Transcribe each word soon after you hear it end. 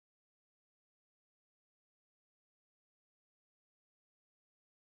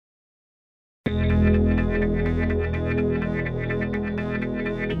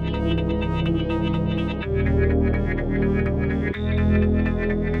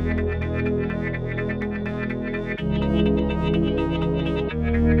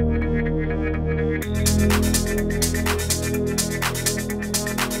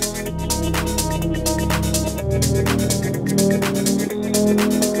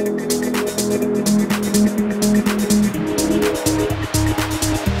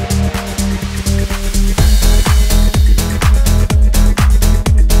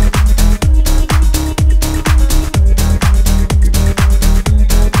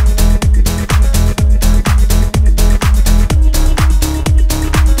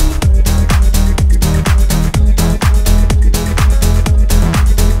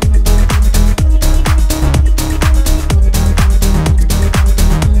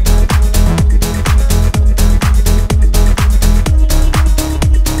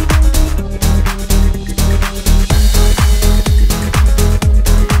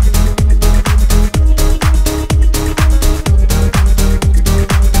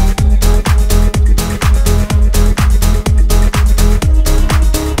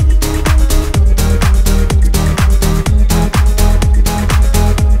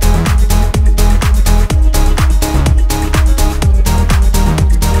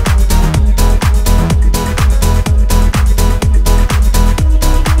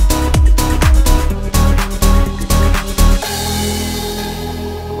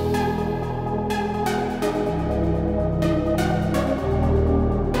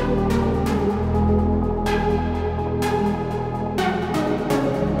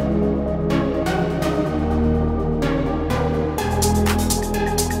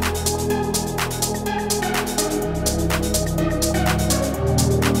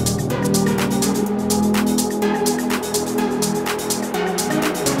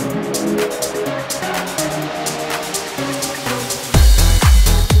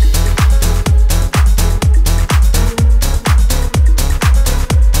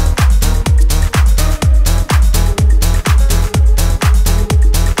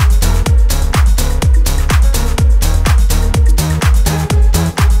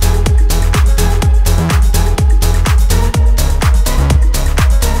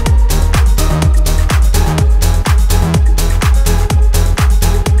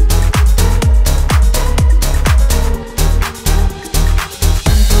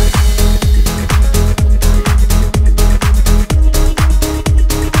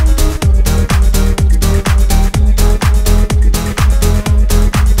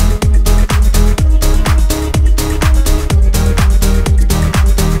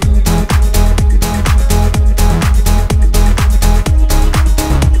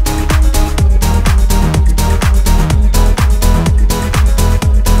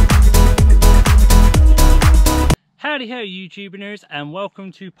Hello YouTubers, and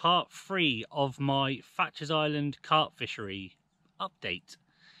welcome to part 3 of my Thatchers Island carp fishery update.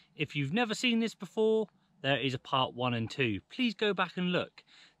 If you've never seen this before, there is a part 1 and 2. Please go back and look.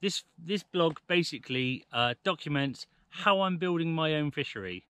 This blog basically documents how I'm building my own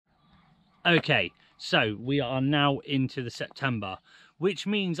fishery. Okay, so we are now into the September, which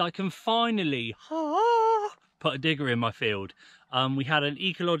means I can finally put a digger in my field. We had an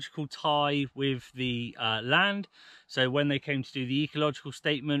ecological tie with the land, so when they came to do the ecological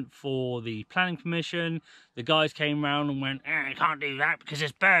statement for the planning permission, the guys came round and went, you can't do that because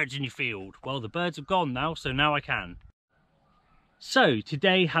there's birds in your field. Well, the birds have gone now, so now I can. So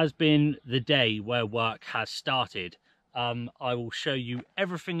today has been the day where work has started. I will show you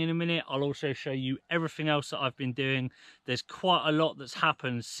everything in a minute. I'll also show you everything else that I've been doing. There's quite a lot that's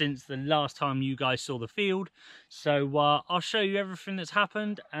happened since the last time you guys saw the field, so I'll show you everything that's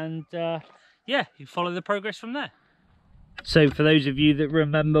happened, and yeah, you follow the progress from there. So for those of you that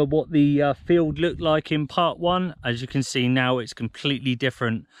remember what the field looked like in part 1, as you can see now it's completely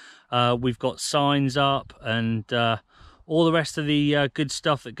different. We've got signs up and all the rest of the good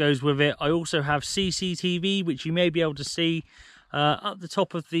stuff that goes with it. I also have CCTV, which you may be able to see up the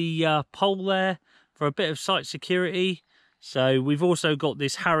top of the pole there for a bit of site security. So we've also got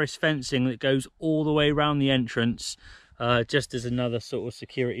this Harris fencing that goes all the way around the entrance, just as another sort of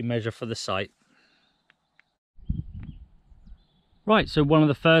security measure for the site. Right, so one of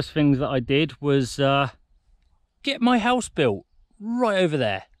the first things that I did was get my house built right over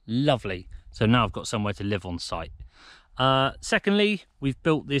there. Lovely. So now I've got somewhere to live on site. Secondly, we've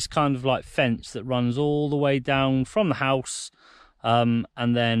built this kind of like fence that runs all the way down from the house and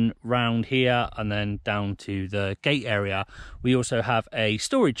then round here and then down to the gate area. We also have a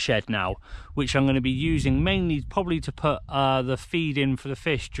storage shed now, which I'm going to be using mainly probably to put the feed in for the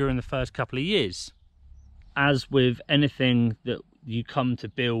fish during the first couple of years. As with anything that you come to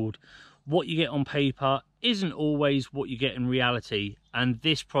build, what you get on paper isn't always what you get in reality, and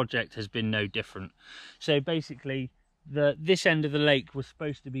this project has been no different. So basically, this end of the lake was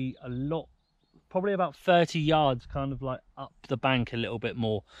supposed to be a lot, probably about 30 yards kind of like up the bank a little bit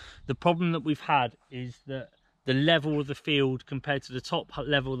more. The problem that we've had is that the level of the field compared to the top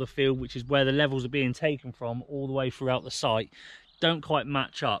level of the field, which is where the levels are being taken from all the way throughout the site, don't quite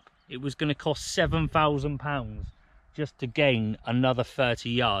match up. It was going to cost £7,000 just to gain another 30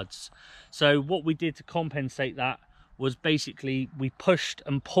 yards. So what we did to compensate that was basically we pushed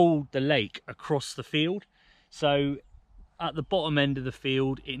and pulled the lake across the field. So at the bottom end of the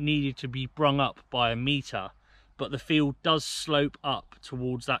field, it needed to be brung up by 1 metre, but the field does slope up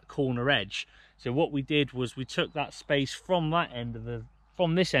towards that corner edge. So what we did was we took that space from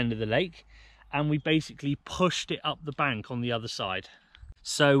this end of the lake, and we basically pushed it up the bank on the other side.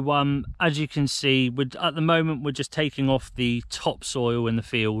 So as you can see, at the moment we're just taking off the topsoil in the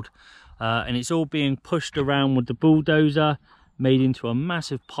field, and it's all being pushed around with the bulldozer, made into a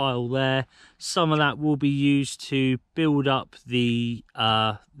massive pile there. Some of that will be used to build up the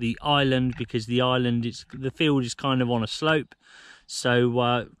island, because the field is kind of on a slope.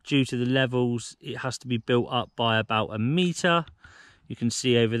 So due to the levels, it has to be built up by about 1 metre. You can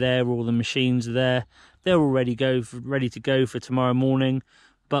see over there all the machines are there. They're all ready to go for tomorrow morning.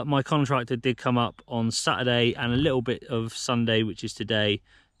 But my contractor did come up on Saturday and a little bit of Sunday, which is today,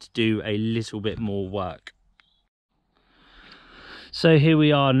 to do a little bit more work. So here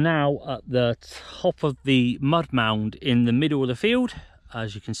we are now at the top of the mud mound in the middle of the field.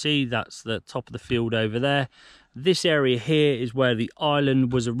 As you can see, that's the top of the field over there. This area here is where the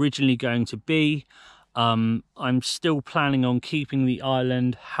island was originally going to be. I'm still planning on keeping the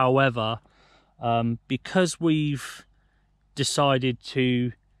island. However, because we've decided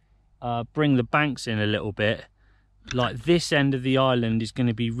to bring the banks in a little bit, like this end of the island is going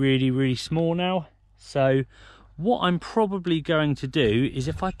to be really small now. So what I'm probably going to do is,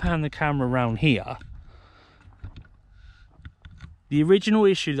 if I pan the camera around here, the original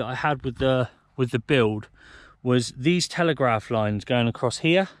issue that I had with the build was these telegraph lines going across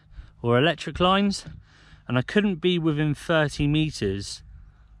here, or electric lines, and I couldn't be within 30 meters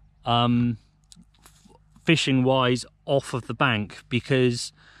fishing wise off of the bank,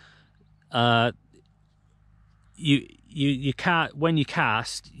 because you can't, when you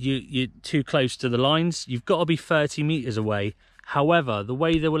cast, you're too close to the lines. You've got to be 30 meters away. However, the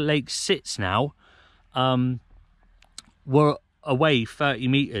way the lake sits now, we're away 30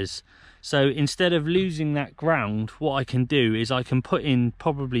 meters. So instead of losing that ground, what I can do is I can put in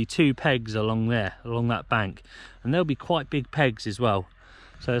probably 2 pegs along that bank, and they'll be quite big pegs as well.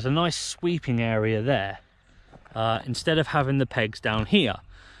 So there's a nice sweeping area there, instead of having the pegs down here.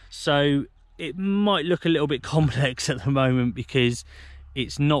 So it might look a little bit complex at the moment because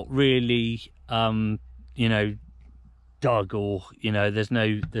it's not really you know, dug, or you know, there's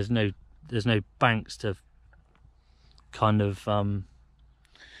no banks to kind of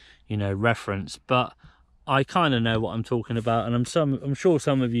you know, reference, but I kind of know what I'm talking about, and I'm sure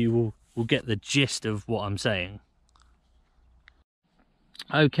some of you will get the gist of what I'm saying.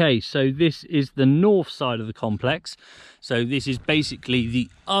 Okay, so this is the north side of the complex. So this is basically the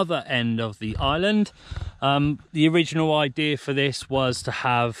other end of the island. The original idea for this was to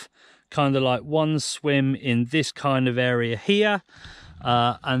have kind of like one swim in this kind of area here,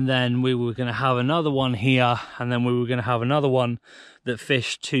 and then we were going to have another one here, and then we were going to have another one that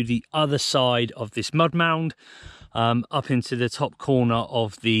fished to the other side of this mud mound, up into the top corner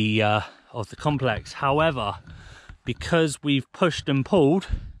of the complex. However, because we've pushed and pulled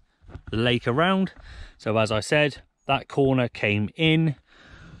the lake around, so as I said, that corner came in,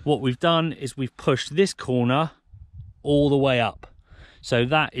 what we've done is we've pushed this corner all the way up, so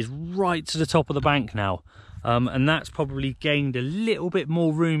that is right to the top of the bank now, and that's probably gained a little bit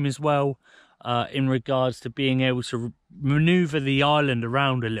more room as well, in regards to being able to maneuver the island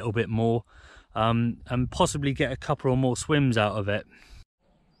around a little bit more, and possibly get a couple or more swims out of it.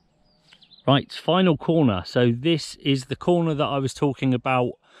 Right, final corner. So this is the corner that I was talking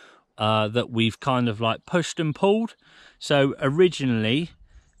about, that we've kind of like pushed and pulled. So originally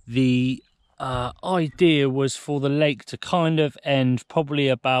the idea was for the lake to kind of end probably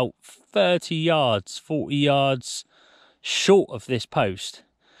about 40 yards short of this post,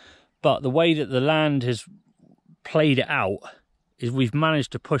 but the way that the land has played it out is we've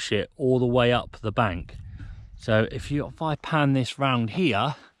managed to push it all the way up the bank. So if I pan this round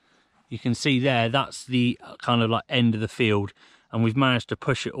here, you can see there, that's the kind of like end of the field, and we've managed to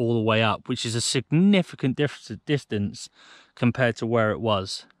push it all the way up, which is a significant distance compared to where it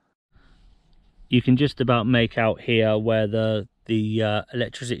was. You can just about make out here where the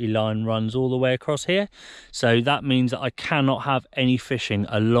electricity line runs all the way across here. So that means that I cannot have any fishing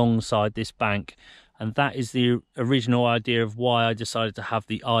alongside this bank, and that is the original idea of why I decided to have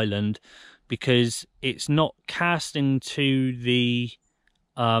the island, because it's not casting to the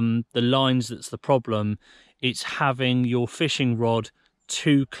lines that's the problem, it's having your fishing rod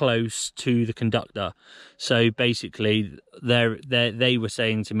too close to the conductor. So basically they were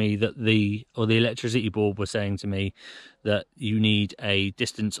saying to me that the electricity board were saying to me that you need a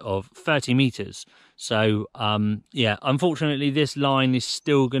distance of 30 meters. So yeah, unfortunately this line is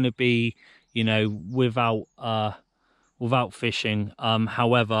still going to be, you know, without fishing.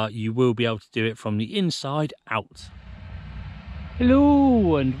 However, you will be able to do it from the inside out.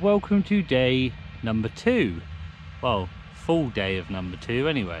 Hello and welcome to day number 2. Well, full day of number 2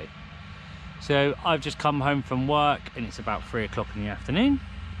 anyway. So I've just come home from work and it's about 3 o'clock in the afternoon,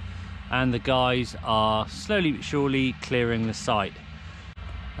 and the guys are slowly but surely clearing the site.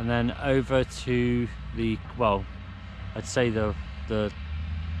 And then over to the, well, I'd say the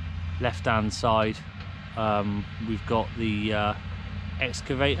left hand side, we've got the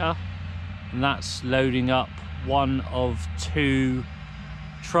excavator, and that's loading up one of 2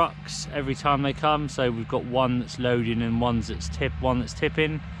 trucks every time they come. So we've got one that's loading and one that's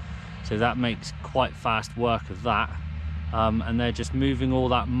tipping, so that makes quite fast work of that. And they're just moving all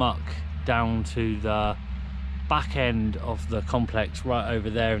that muck down to the back end of the complex right over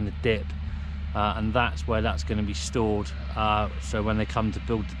there in the dip, and that's where that's going to be stored, so when they come to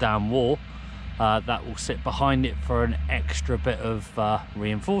build the dam wall, that will sit behind it for an extra bit of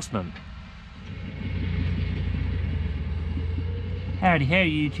reinforcement. Howdy ho,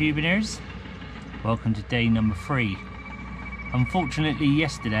 YouTubers. Welcome to day number 3. Unfortunately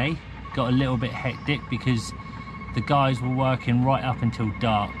yesterday got a little bit hectic because the guys were working right up until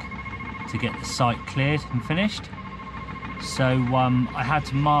dark to get the site cleared and finished. So I had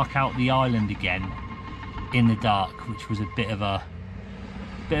to mark out the island again in the dark, which was a bit of a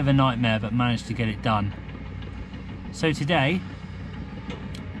nightmare, but managed to get it done. So today,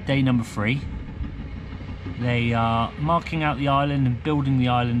 day number 3, they are marking out the island and building the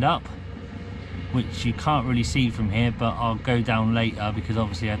island up, which you can't really see from here, but I'll go down later because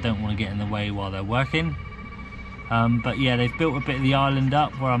obviously I don't want to get in the way while they're working. But yeah, they've built a bit of the island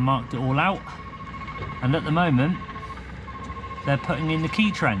up where I marked it all out, and at the moment they're putting in the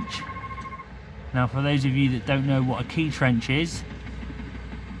key trench. Now, for those of you that don't know what a key trench is,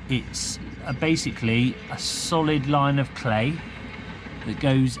 it's basically a solid line of clay that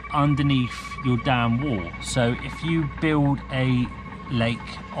goes underneath your dam wall. So if you build a lake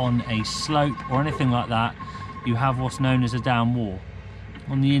on a slope or anything like that, you have what's known as a dam wall.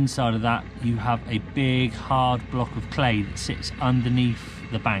 On the inside of that, you have a big hard block of clay that sits underneath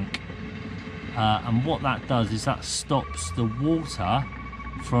the bank. and what that does is that stops the water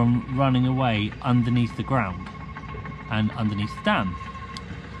from running away underneath the ground and underneath the dam.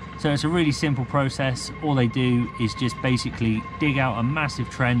 So it's a really simple process. All they do is just basically dig out a massive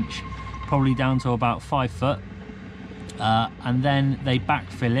trench, probably down to about 5 foot, and then they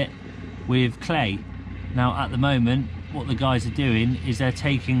backfill it with clay. Now at the moment what the guys are doing is they're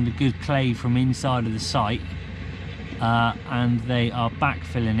taking the good clay from inside of the site and they are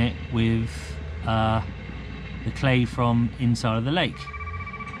backfilling it with the clay from inside of the lake,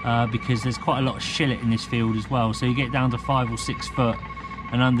 because there's quite a lot of shillet in this field as well. So you get down to 5 or 6 foot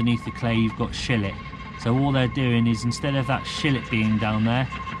and underneath the clay you've got shillet. So all they're doing is, instead of that shillet being down there,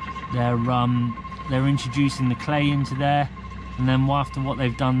 they're introducing the clay into there, and then after what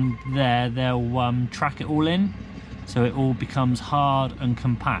they've done there, they'll track it all in so it all becomes hard and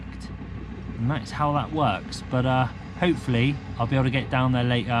compact, and that's how that works. But hopefully I'll be able to get down there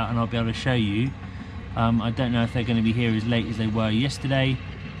later and I'll be able to show you. I don't know if they're going to be here as late as they were yesterday,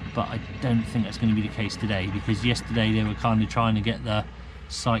 but I don't think that's going to be the case today, because yesterday they were kind of trying to get the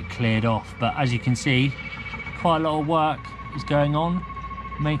site cleared off. But as you can see, quite a lot of work is going on,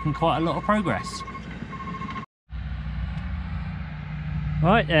 making quite a lot of progress.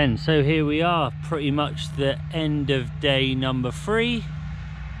 Right then, so here we are, pretty much the end of day number 3.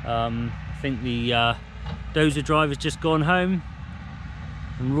 I think the dozer driver's just gone home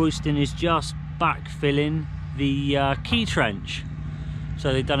and Royston is just backfilling the key trench.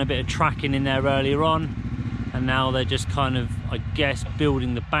 So they've done a bit of tracking in there earlier on, and now they're just kind of, I guess,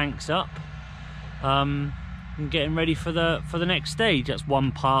 building the banks up and getting ready for the next stage. That's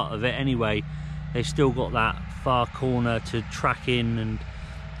one part of it anyway. They've still got that far corner to track in and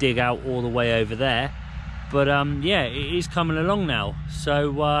dig out all the way over there, but yeah, it is coming along now.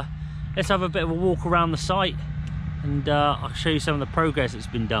 So let's have a bit of a walk around the site and I'll show you some of the progress that's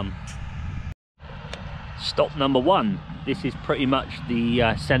been done. Stop number 1. This is pretty much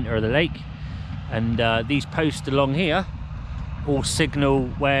the center of the lake, and these posts along here all signal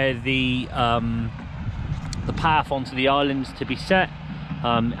where the path onto the island's to be set.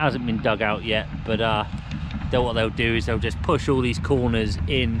 It hasn't been dug out yet, but what they'll do is they'll just push all these corners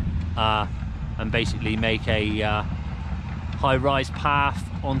in and basically make a high-rise path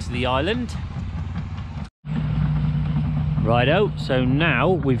onto the island. Righto, so now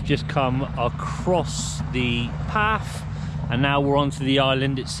we've just come across the path and now we're onto the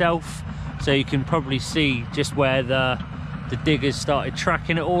island itself. So you can probably see just where the diggers started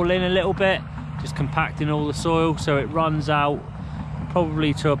tracking it all in a little bit, just compacting all the soil, so it runs out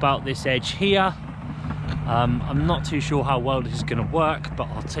probably to about this edge here. I'm not too sure how well this is going to work, but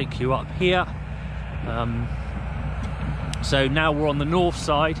I'll take you up here. So now we're on the north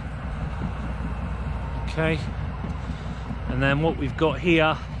side. Okay, and then what we've got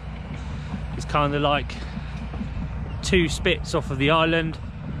here is kind of like 2 spits off of the island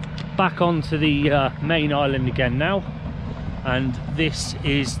back onto the main island again now, and this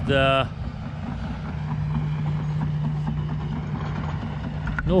is the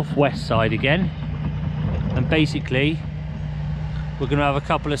northwest side again. And basically we're going to have a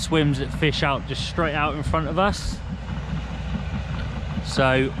couple of swims that fish out just straight out in front of us.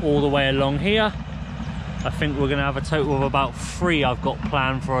 So all the way along here, I think we're going to have a total of about 3 I've got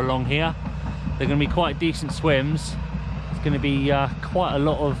planned for along here. They're going to be quite decent swims. It's going to be quite a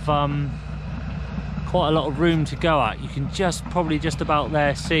lot of room to go at. You can probably just about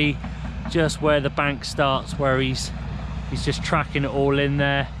there see just where the bank starts, where he's just tracking it all in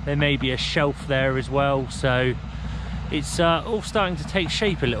there. There may be a shelf there as well, so it's all starting to take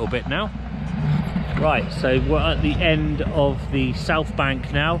shape a little bit now. Right, so we're at the end of the south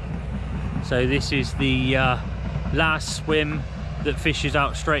bank now. So this is the last swim that fishes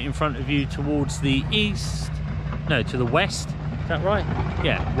out straight in front of you towards the east, no, to the west, is that right?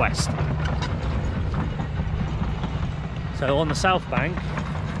 Yeah, west. So on the south bank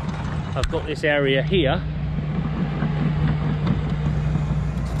I've got this area here,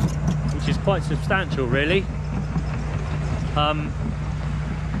 which is quite substantial really.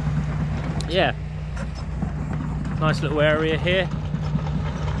 Yeah, nice little area here,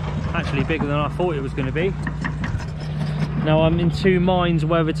 actually bigger than I thought it was going to be. Now I'm in 2 minds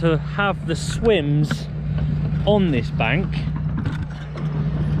whether to have the swims on this bank,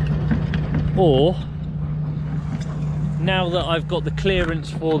 or now that I've got the clearance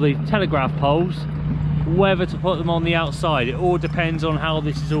for the telegraph poles, whether to put them on the outside. It all depends on how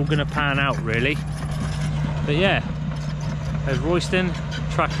this is all going to pan out really. But yeah, there's Royston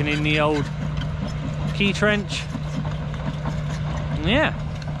tracking in the old key trench. And yeah,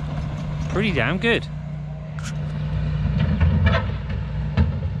 pretty damn good.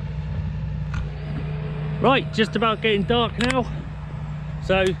 Right, just about getting dark now,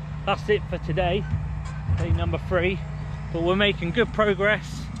 so that's it for today, day number 3. But we're making good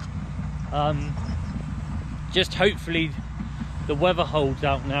progress. Just hopefully the weather holds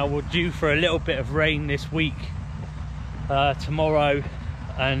out now. We're due for a little bit of rain this week, tomorrow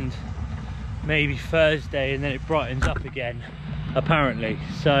and maybe Thursday, and then it brightens up again apparently.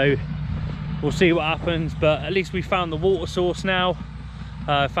 So we'll see what happens, but at least we found the water source now.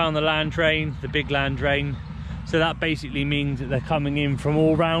 Found the land drain, the big land drain, so that basically means that they're coming in from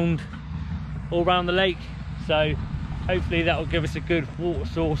all round the lake. So hopefully that will give us a good water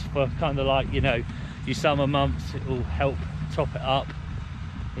source for kind of like, you know, your summer months. It will help top it up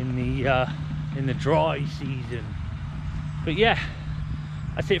in the dry season. But yeah,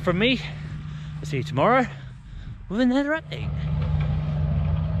 that's it from me. I'll see you tomorrow with another update.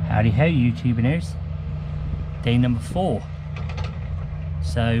 Howdy ho, YouTubers. Day number 4.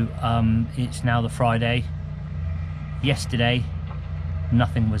 So it's now the Friday. Yesterday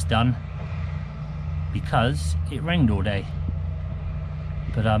nothing was done because it rained all day,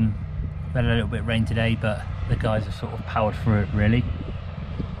 but we had a little bit of rain today, but the guys have sort of powered through it really.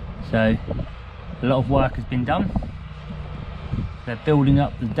 So a lot of work has been done. They're building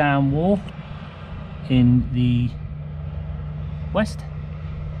up the dam wall in the west,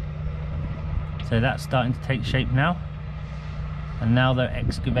 so that's starting to take shape now. And now they're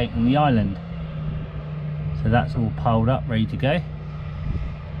excavating the island, so that's all piled up ready to go.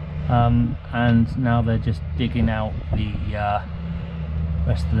 And now they're just digging out the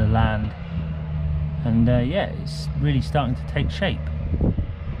rest of the land, and yeah, it's really starting to take shape.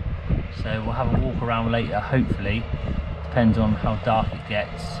 So we'll have a walk around later, hopefully. Depends on how dark it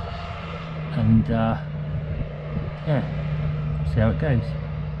gets, and yeah, see how it goes.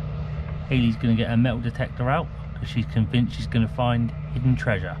 Hayley's going to get her metal detector out because she's convinced she's going to find hidden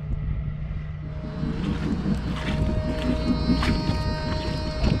treasure.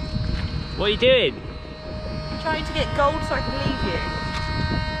 What are you doing? Trying to get gold so I can leave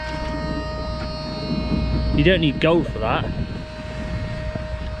you. You don't need gold for that.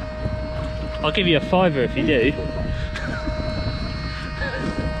 I'll give you a £5 if you do.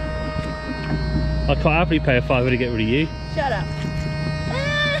 I quite happily pay a £5 to get rid of you. Shut up.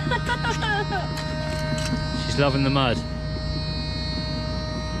 She's loving the mud.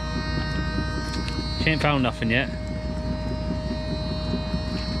 She ain't found nothing yet.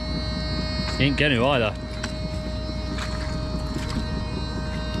 She ain't going to either.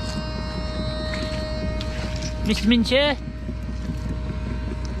 Mrs. Mincher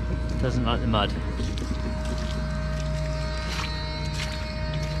doesn't like the mud.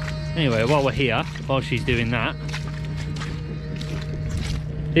 Anyway, while we're here, while she's doing that,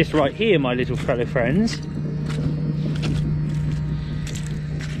 this right here, my little fellow friends,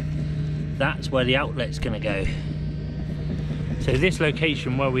 that's where the outlet's going to go. So this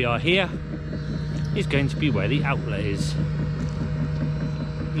location where we are here is going to be where the outlet is.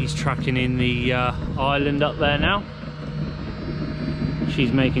 He's tracking in the island up there now.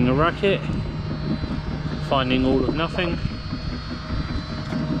 She's making a racket, finding all of nothing.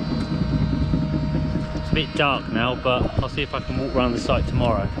 It's a bit dark now, but I'll see if I can walk around the site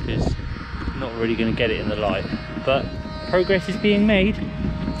tomorrow, because I'm not really going to get it in the light. But progress is being made.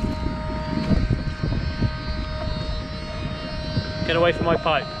 Get away from my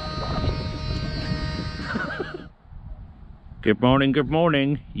pipe. Good morning,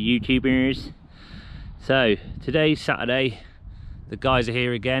 YouTubers. So today's Saturday, the guys are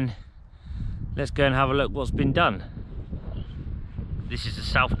here again. Let's go and have a look what's been done. This is the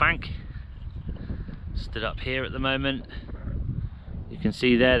south bank. Stood up here at the moment. You can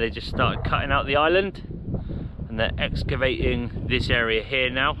see there they just started cutting out the island, and they're excavating this area here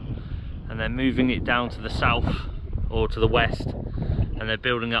now, and they're moving it down to the south or to the west, and they're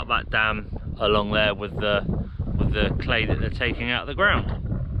building up that dam along there with the clay that they're taking out of the ground.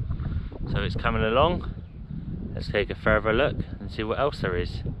 So it's coming along. Let's take a further look and see what else there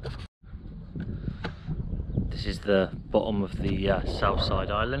is. This is the bottom of the south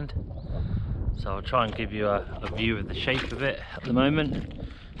side island, so I'll try and give you a view of the shape of it at the moment,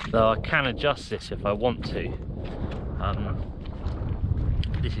 though I can adjust this if I want to.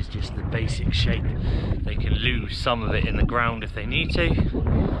 This is just the basic shape. They can lose some of it in the ground if they need to.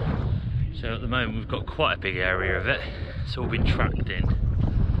 So at the moment we've got quite a big area of it. It's all been tracked in.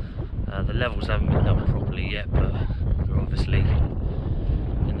 The levels haven't been done properly yet, but they're obviously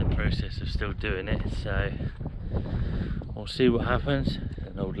in the process of still doing it. So we'll see what happens.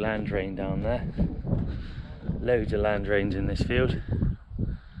 An old land drain down there. Loads of land drains in this field.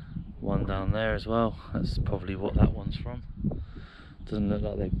 One down there as well. That's probably what that one's from. Doesn't look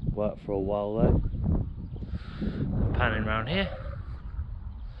like they've worked for a while though. panning around here.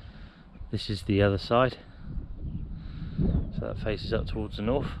 This is the other side, so that faces up towards the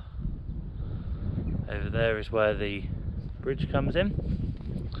north. Over there is where the bridge comes in.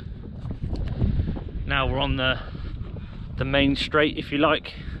 Now we're on the main straight, if you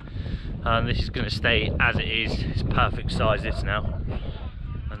like, and this is going to stay as it is. It's perfect size this now,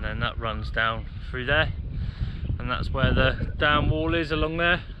 and then that runs down through there, and that's where the dam wall is along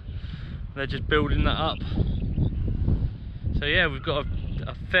there. They're just building that up. So yeah, we've got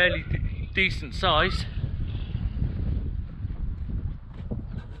a fairly decent size.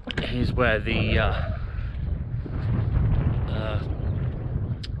 Here's where the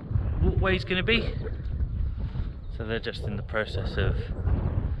walkway's going to be. So they're just in the process of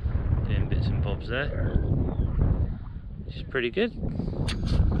doing bits and bobs there, which is pretty good.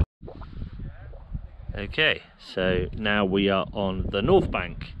 Okay, so now we are on the north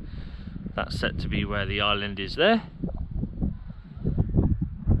bank. That's set to be where the island is there.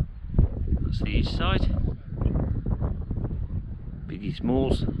 That's the east side. Biggie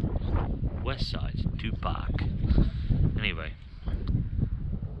Smalls. West side, to Park. Anyway,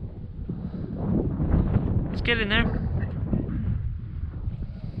 let's get in there.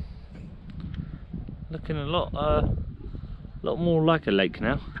 Looking a lot more like a lake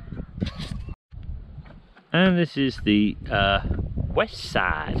now. And this is the west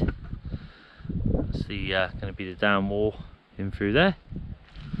side. That's the going to be the dam wall in through there.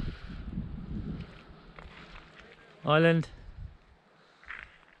 Island.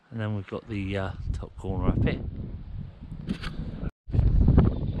 And then we've got the top corner up here.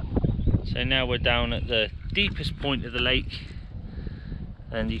 So now we're down at the deepest point of the lake,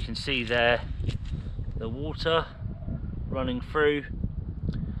 and you can see there the water running through.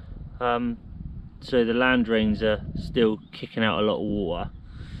 So the land drains are still kicking out a lot of water.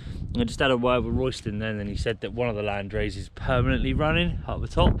 I just had a word with Royston then, and he said that one of the land drains is permanently running up the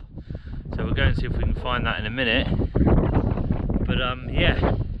top. So we're going to see if we can find that in a minute. But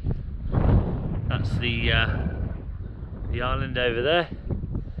yeah. That's the island over there.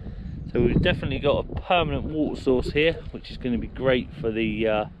 So we've definitely got a permanent water source here, which is going to be great for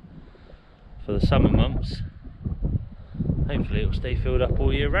the summer months. Hopefully it'll stay filled up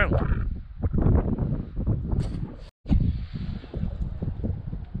all year round.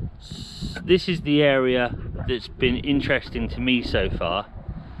 This is the area that's been interesting to me so far.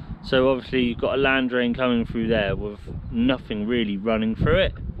 So obviously you've got a land drain coming through there with nothing really running through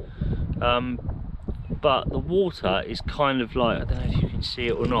it. But the water is kind of like, I don't know if you can see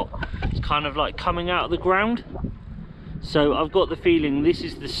it or not, it's kind of like coming out of the ground. So I've got the feeling this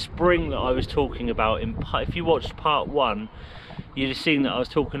is the spring that I was talking about. If you watched part 1, you'd have seen that I was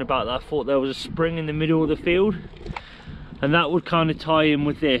talking about that I thought there was a spring in the middle of the field. And that would kind of tie in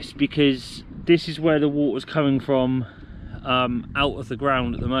with this, because this is where the water's coming from out of the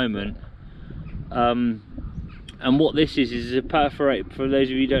ground at the moment. And what this is a perforated, for those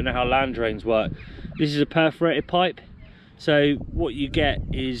of you who don't know how land drains work, this is a perforated pipe. So what you get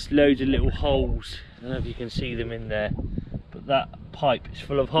is loads of little holes. I don't know if you can see them in there, but that pipe is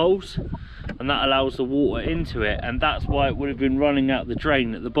full of holes, and that allows the water into it, and that's why it would have been running out the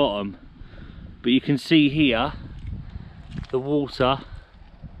drain at the bottom. But you can see here, the water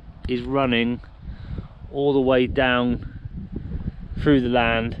is running all the way down through the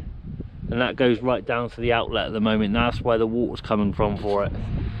land, and that goes right down to the outlet at the moment. That's where the water's coming from for it.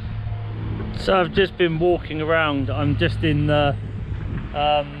 So I've just been walking around. I'm just in the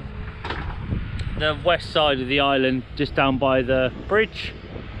west side of the island, just down by the bridge.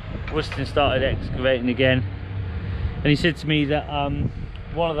 Weston started excavating again, and he said to me that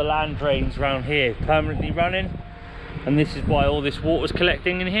one of the land drains around here is permanently running, and this is why all this water's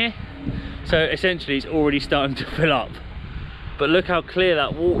collecting in here. So essentially it's already starting to fill up, but look how clear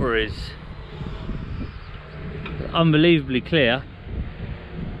that water is. Unbelievably clear,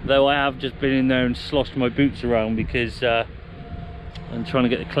 though I have just been in there and sloshed my boots around because I'm trying to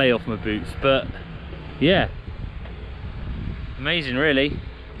get the clay off my boots. But yeah, amazing really.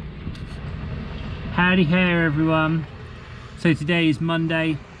 Howdy here everyone. So today is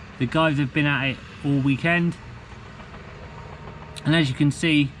Monday. The guys have been at it all weekend, and as you can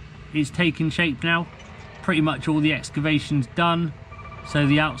see, it's taking shape now. Pretty much all the excavation's done, so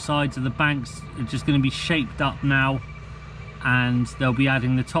the outsides of the banks are just going to be shaped up now, and they'll be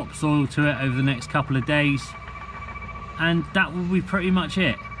adding the topsoil to it over the next couple of days, and that will be pretty much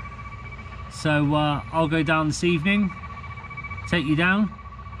it. So I'll go down this evening, take you down,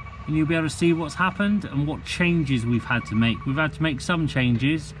 and you'll be able to see what's happened and what changes we've had to make. We've had to make some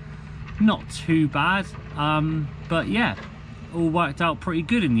changes, not too bad, but yeah, all worked out pretty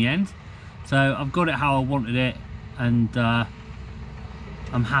good in the end. So I've got it how I wanted it. and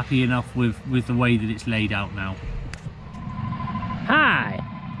I'm happy enough with the way that it's laid out now. Hi!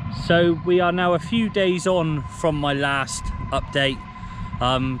 So we are now a few days on from my last update.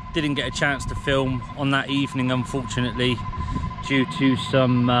 Didn't get a chance to film on that evening, unfortunately, due to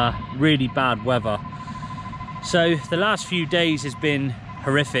some really bad weather. So the last few days has been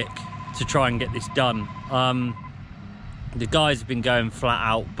horrific to try and get this done. The guys have been going flat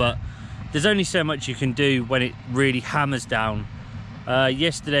out, but there's only so much you can do when it really hammers down.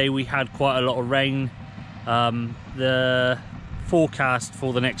 Yesterday we had quite a lot of rain. The forecast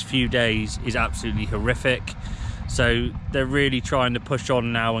for the next few days is absolutely horrific, so they're really trying to push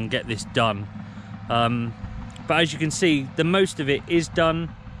on now and get this done. But as you can see, the most of it is done.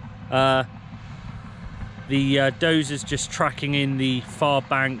 The dozer's just tracking in the far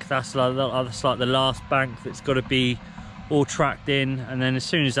bank. That's like the last bank that's got to be all tracked in, and then as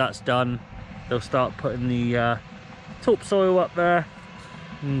soon as that's done, they'll start putting the topsoil up there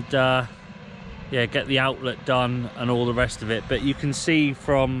and yeah, get the outlet done and all the rest of it. But you can see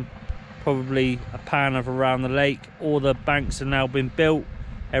from probably a pan of around the lake, all the banks have now been built,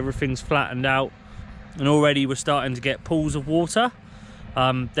 everything's flattened out, and already we're starting to get pools of water.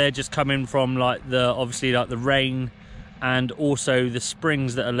 They're just coming from obviously the rain, and also the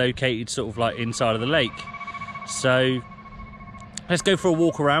springs that are located sort of like inside of the lake. So let's go for a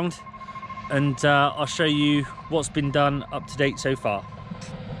walk around, and I'll show you what's been done up to date so far.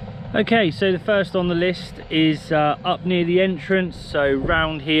 Okay, so the first on the list is up near the entrance. So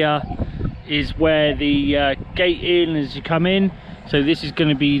round here is where the gate in as you come in. So this is going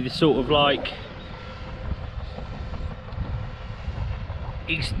to be the sort of like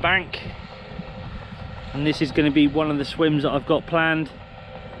east bank, and this is going to be one of the swims that I've got planned.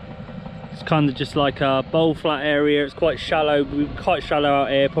 It's kind of just like a bowl flat area. It's quite shallow. We're quite shallow out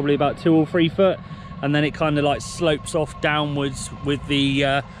here, probably about 2 or 3 foot, and then it kind of like slopes off downwards with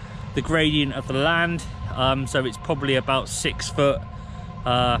the gradient of the land. So it's probably about 6 foot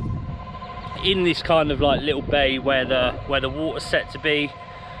in this kind of like little bay where the water's set to be.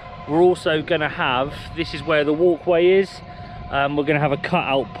 We're also going to have, this is where the walkway is. We're going to have a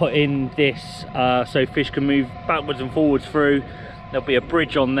cutout put in this so fish can move backwards and forwards through. There'll be a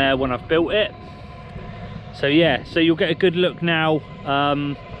bridge on there when I've built it. So yeah, so you'll get a good look now,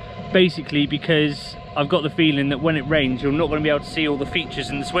 basically because I've got the feeling that when it rains you're not going to be able to see all the features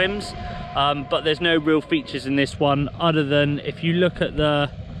in the swims, but there's no real features in this one other than if you look at the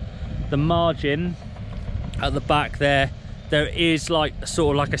margin at the back there is like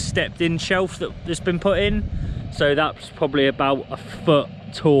sort of like a stepped in shelf that's been put in. So that's probably about a foot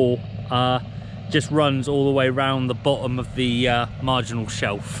tall, just runs all the way around the bottom of the marginal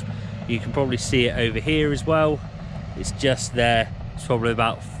shelf. You can probably see it over here as well. It's just there. It's probably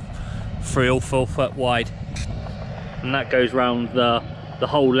about 3 or 4 foot wide, and that goes around the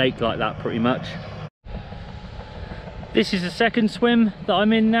whole lake like that pretty much. This is the second swim that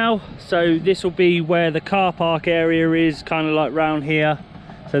I'm in now. So this will be where the car park area is, kind of like round here.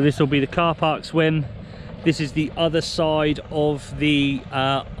 So this will be the car park swim. This is the other side of the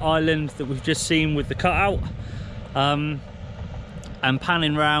island that we've just seen with the cutout. And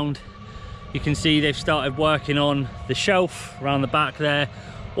panning round, you can see they've started working on the shelf around the back there.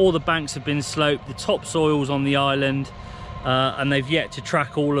 All the banks have been sloped, the topsoil's on the island, and they've yet to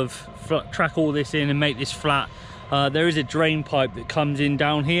track all this in and make this flat. There is a drain pipe that comes in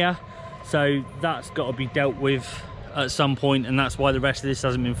down here, so that's got to be dealt with at some point, and that's why the rest of this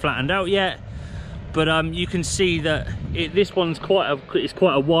hasn't been flattened out yet. But you can see that this one's quite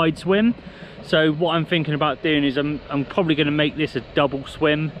a wide swim. So what I'm thinking about doing is I'm probably going to make this a double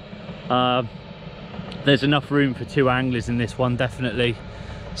swim. There's enough room for 2 anglers in this one, definitely.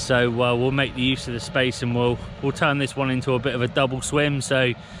 So we'll make the use of the space, and we'll turn this one into a bit of a double swim,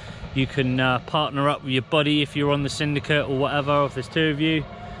 so you can partner up with your buddy if you're on the syndicate or whatever, if there's 2 of you.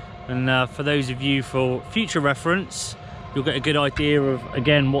 And for those of you, for future reference, you'll get a good idea of,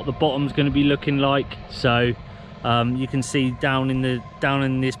 again, what the bottom's going to be looking like. So you can see down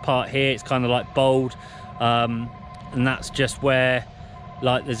in this part here, it's kind of like bold, and that's just where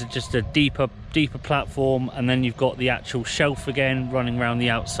like there's just a deeper platform, and then you've got the actual shelf again running around the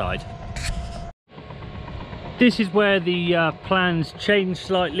outside. This is where the plans changed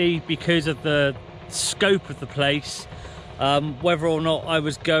slightly because of the scope of the place, whether or not I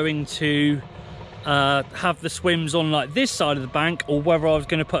was going to have the swims on like this side of the bank, or whether I was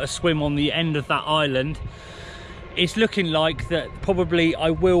going to put a swim on the end of that island. It's looking like that probably I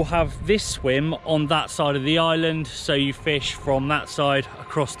will have this swim on that side of the island, so you fish from that side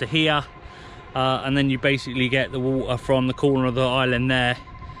across to here, and then you basically get the water from the corner of the island there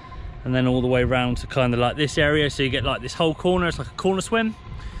and then all the way around to kind of like this area, so you get like this whole corner. It's like a corner swim.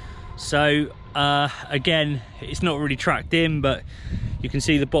 So again, it's not really tracked in, but you can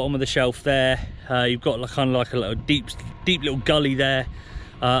see the bottom of the shelf there. You've got like, kind of like a little deep little gully there,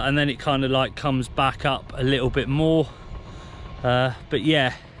 and then it kind of like comes back up a little bit more. But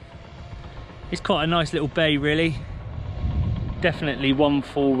yeah, it's quite a nice little bay really. Definitely one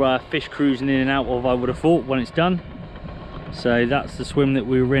for fish cruising in and out of, I would have thought, when it's done. So that's the swim that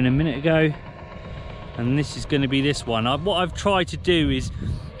we were in a minute ago, and this is going to be this one. What I've tried to do is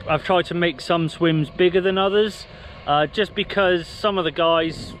I've tried to make some swims bigger than others, just because some of the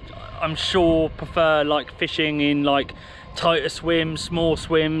guys, I'm sure, prefer like fishing in like tighter swims, small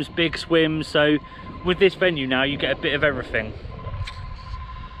swims, big swims. So with this venue now, you get a bit of everything.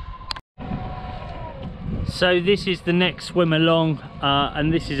 So this is the next swim along,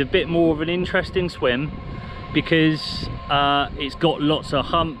 and this is a bit more of an interesting swim because it's got lots of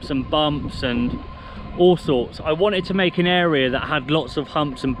humps and bumps and all sorts. I wanted to make an area that had lots of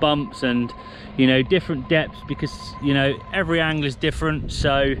humps and bumps and, you know, different depths, because, you know, every angle is different.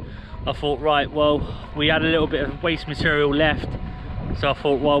 So I thought, right, well, we had a little bit of waste material left, so I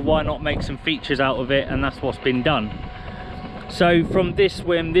thought, well, why not make some features out of it, and that's what's been done. So from this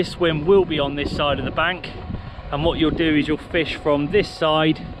swim will be on this side of the bank, and what you'll do is you'll fish from this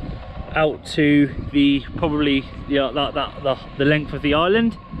side out to the probably the length of the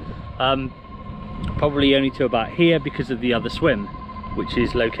island, probably only to about here because of the other swim which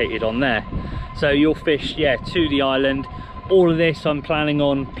is located on there. So you'll fish, yeah, to the island. All of this I'm planning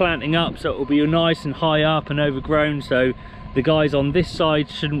on planting up, so it will be nice and high up and overgrown, so the guys on this side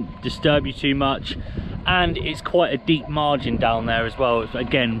shouldn't disturb you too much. And it's quite a deep margin down there as well. It's,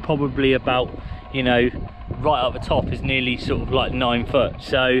 again, probably about, you know, right up the top is nearly sort of like 9 foot.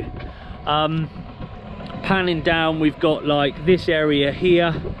 So panning down, we've got like this area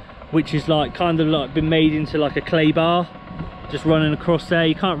here, which is like kind of like been made into like a clay bar just running across there.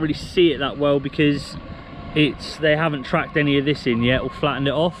 You can't really see it that well because they haven't tracked any of this in yet or flattened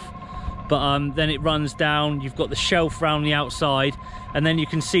it off. But then it runs down, you've got the shelf around the outside, and then you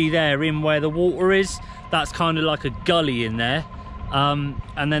can see there in where the water is, that's kind of like a gully in there.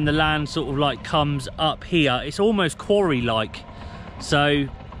 And then the land sort of like comes up here. It's almost quarry like, so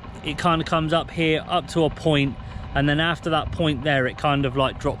it kind of comes up here up to a point, and then after that point there it kind of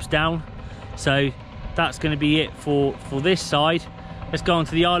like drops down. So that's going to be it for this side. Let's go on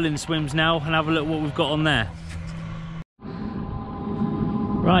to the island swims now and have a look what we've got on there.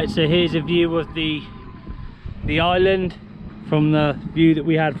 Right, so here's a view of the island from the view that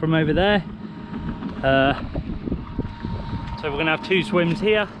we had from over there. So we're going to have 2 swims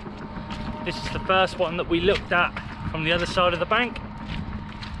here. This is the first one that we looked at from the other side of the bank.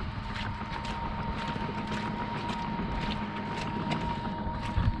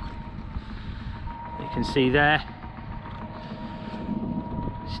 You can see there,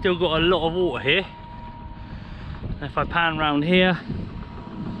 still got a lot of water here. And if I pan round here,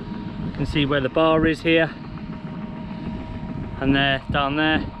 you can see where the bar is here, and there, down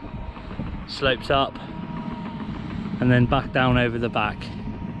there, slopes up and then back down over the back.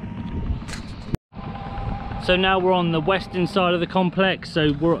 So now we're on the western side of the complex,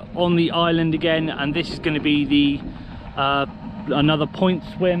 so we're on the island again, and this is going to be the another point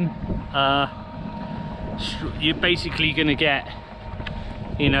swim. You're basically going to get,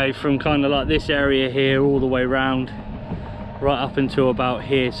 you know, from kind of like this area here all the way around right up until about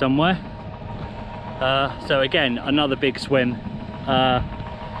here somewhere. So again, another big swim,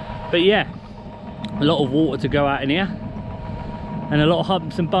 but yeah, a lot of water to go out in here, and a lot of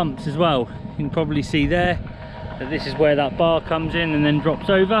humps and bumps as well. You can probably see there that this is where that bar comes in and then drops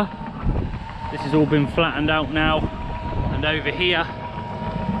over. This has all been flattened out now, and over here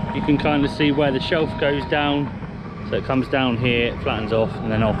you can kind of see where the shelf goes down. So it comes down here, it flattens off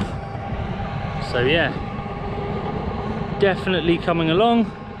and then off. So yeah, definitely coming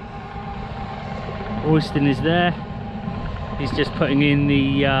along. Royston is there. He's just putting in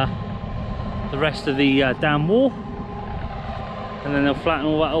the rest of the dam wall, and then they'll flatten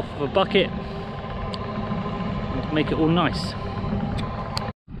all that off with a bucket and make it all nice.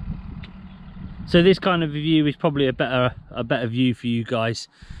 So this kind of view is probably a better view for you guys.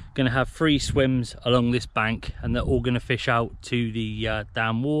 Going to have 3 swims along this bank, and they're all going to fish out to the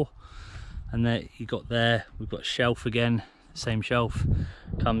dam wall. And there you got there, we've got shelf again, same shelf,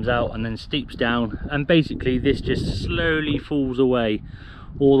 comes out and then steeps down, and basically this just slowly falls away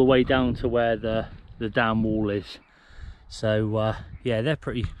all the way down to where the dam wall is. So yeah, they're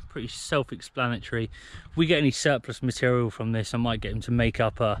pretty self-explanatory. If we get any surplus material from this, I might get them to make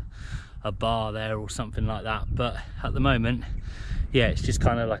up a bar there or something like that, but at the moment yeah, it's just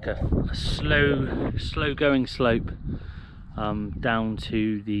kind of like a slow going slope down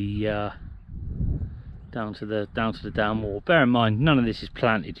to the down wall. Bear in mind, none of this is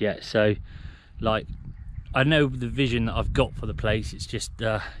planted yet, so like I know the vision that I've got for the place. It's just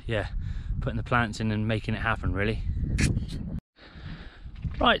yeah, putting the plants in and making it happen, really.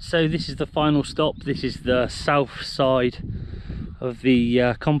 Right, so this is the final stop. This is the south side of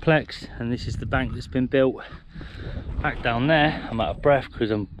the complex, and this is the bank that's been built. Back down there, I'm out of breath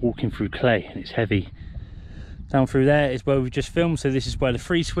because I'm walking through clay and it's heavy. Down through there is where we've just filmed, so this is where the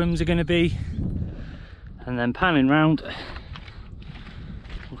free swims are going to be. And then panning round,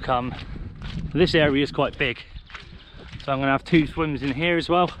 we'll come. This area is quite big, so I'm going to have 2 swims in here as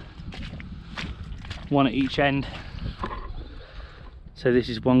well, one at each end. So this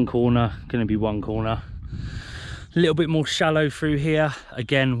is one corner, going to be one corner. A little bit more shallow through here.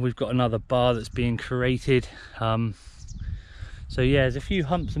 Again, we've got another bar that's being created. So yeah, there's a few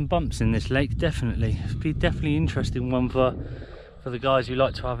humps and bumps in this lake, definitely. It'll be definitely an interesting one for the guys who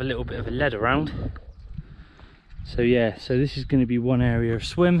like to have a little bit of a lead around. So yeah, so this is going to be one area of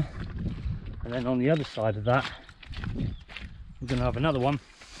swim. And then on the other side of that, we're going to have another one,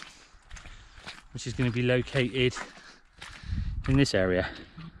 which is going to be located in this area.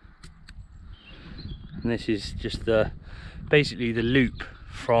 And this is just basically the loop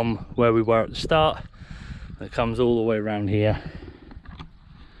from where we were at the start that comes all the way around here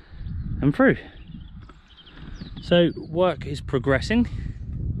and through. So work is progressing,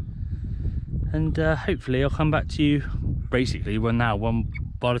 and hopefully I'll come back to you basically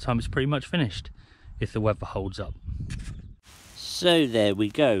by the time it's pretty much finished, if the weather holds up. So there we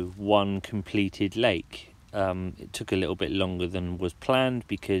go, one completed lake. It took a little bit longer than was planned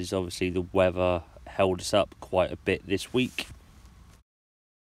because obviously the weather held us up quite a bit this week,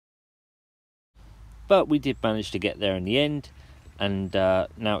 but we did manage to get there in the end, and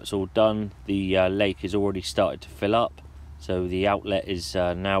now it's all done. The lake has already started to fill up, so the outlet is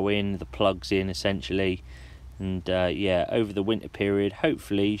now in, the plug's in essentially, and yeah, over the winter period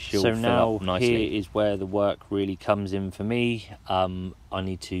hopefully she'll fill up nicely. Here is where the work really comes in for me. I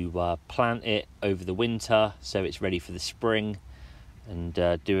need to plant it over the winter so it's ready for the spring, and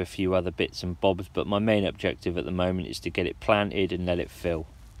do a few other bits and bobs, but my main objective at the moment is to get it planted and let it fill.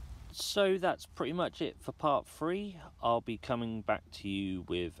 So that's pretty much it for part 3. I'll be coming back to you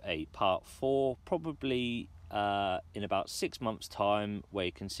with a part 4 probably in about 6 months time, where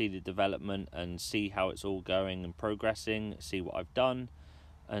you can see the development and see how it's all going and progressing, see what I've done,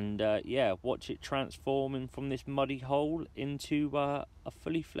 and yeah, watch it transforming from this muddy hole into a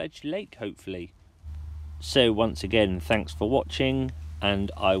fully fledged lake hopefully. So once again, thanks for watching,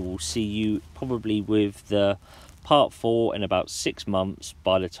 and I will see you probably with the part 4 in about 6 months,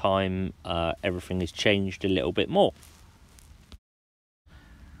 by the time everything has changed a little bit more.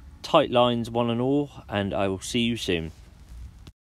 Tight lines one and all, and I will see you soon.